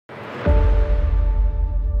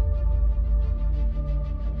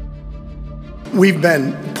We've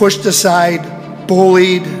been pushed aside,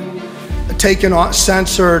 bullied, taken on,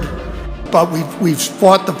 censored, but we've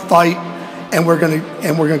fought the fight, and we're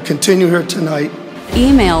gonna continue here tonight.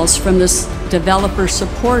 Emails from this developer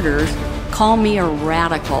supporters call me a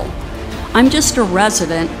radical. I'm just a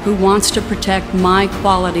resident who wants to protect my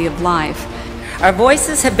quality of life. Our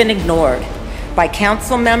voices have been ignored by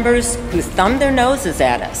council members who thumb their noses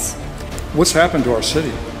at us. What's happened to our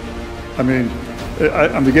city? I mean,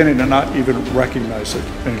 I'm beginning to not even recognize it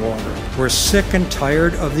any longer. We're sick and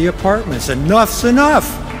tired of the apartments. Enough's enough.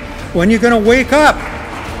 When are you going to wake up?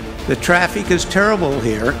 The traffic is terrible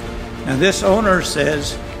here, and this owner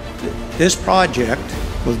says this project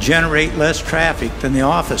will generate less traffic than the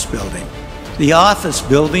office building. The office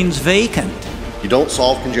building's vacant. You don't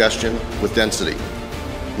solve congestion with density.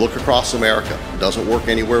 Look across America. It doesn't work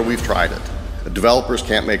anywhere. We've tried it. Developers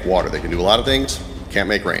can't make water. They can do a lot of things, can't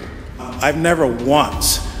make rain. I've never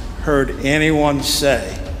once heard anyone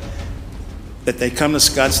say that they come to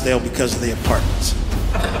Scottsdale because of the apartments.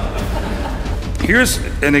 Here's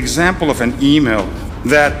an example of an email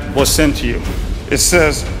that was sent to you. It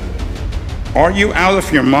says, "Are you out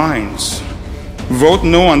of your minds? Vote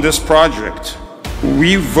no on this project.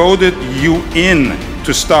 We voted you in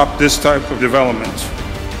to stop this type of development."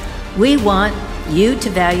 We want you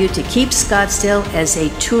to keep Scottsdale as a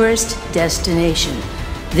tourist destination.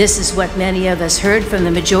 This is what many of us heard from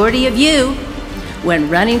the majority of you when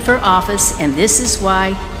running for office, and this is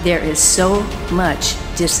why there is so much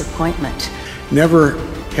disappointment. Never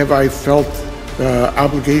have I felt the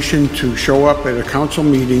obligation to show up at a council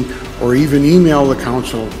meeting or even email the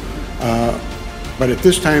council, but at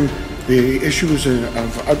this time, the issue is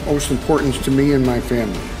of utmost importance to me and my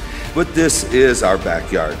family. But this is our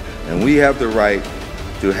backyard, and we have the right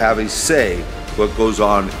to have a say what goes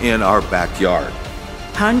on in our backyard.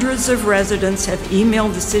 Hundreds of residents have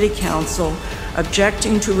emailed the City Council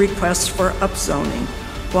objecting to requests for upzoning,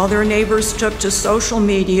 while their neighbors took to social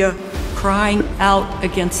media crying out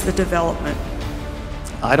against the development.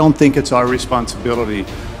 I don't think it's our responsibility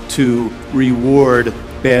to reward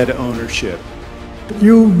bad ownership.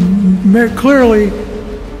 You clearly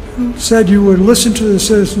said you would listen to the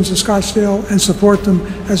citizens of Scottsdale and support them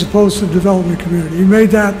as opposed to the development community. You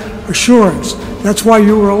made that assurance. That's why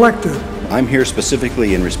you were elected. I'm here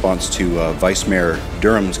specifically in response to Vice Mayor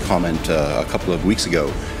Durham's comment a couple of weeks ago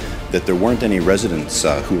that there weren't any residents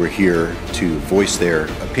who were here to voice their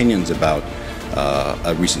opinions about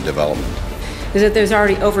a recent development. Is that there's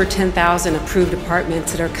already over 10,000 approved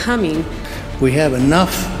apartments that are coming. We have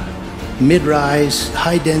enough mid-rise,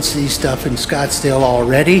 high-density stuff in Scottsdale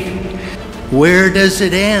already. Where does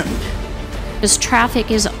it end? This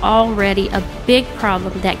traffic is already a big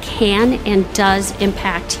problem that can and does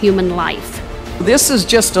impact human life. This is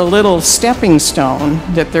just a little stepping stone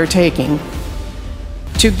that they're taking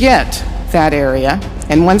to get that area,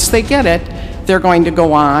 and once they get it, they're going to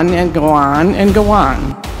go on and go on and go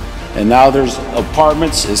on. And now there's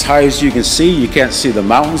apartments as high as you can see. You can't see the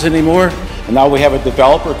mountains anymore. And now we have a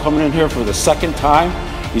developer coming in here for the second time.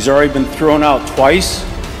 He's already been thrown out twice.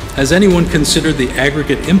 Has anyone considered the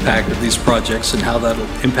aggregate impact of these projects and how that'll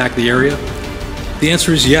impact the area? The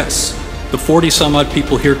answer is yes. The 40-some-odd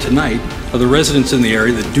people here tonight are the residents in the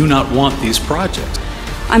area that do not want these projects.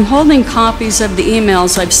 I'm holding copies of the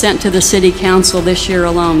emails I've sent to the City Council this year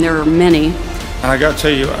alone. There are many. And I gotta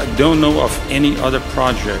tell you, I don't know of any other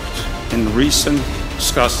project in recent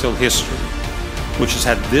Scottsdale history which has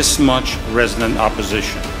had this much resident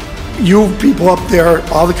opposition. You people up there,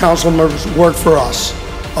 all the council members work for us,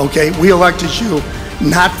 okay? We elected you,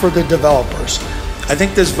 not for the developers. I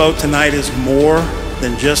think this vote tonight is more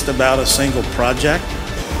than just about a single project.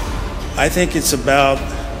 I think it's about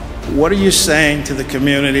what are you saying to the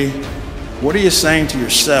community, what are you saying to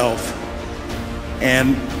yourself,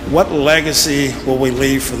 and what legacy will we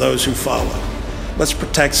leave for those who follow? Let's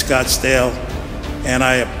protect Scottsdale, and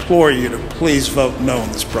I implore you to please vote no on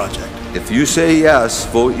this project. If you say yes,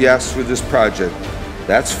 vote yes for this project,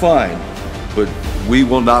 that's fine, but we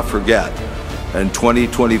will not forget. And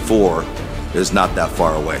 2024 is not that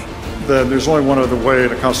far away. There's only one other way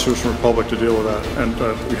in a constitutional republic to deal with that,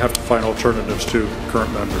 and we have to find alternatives to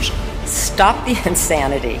current members. Stop the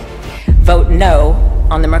insanity. Vote no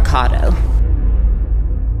on the Mercado.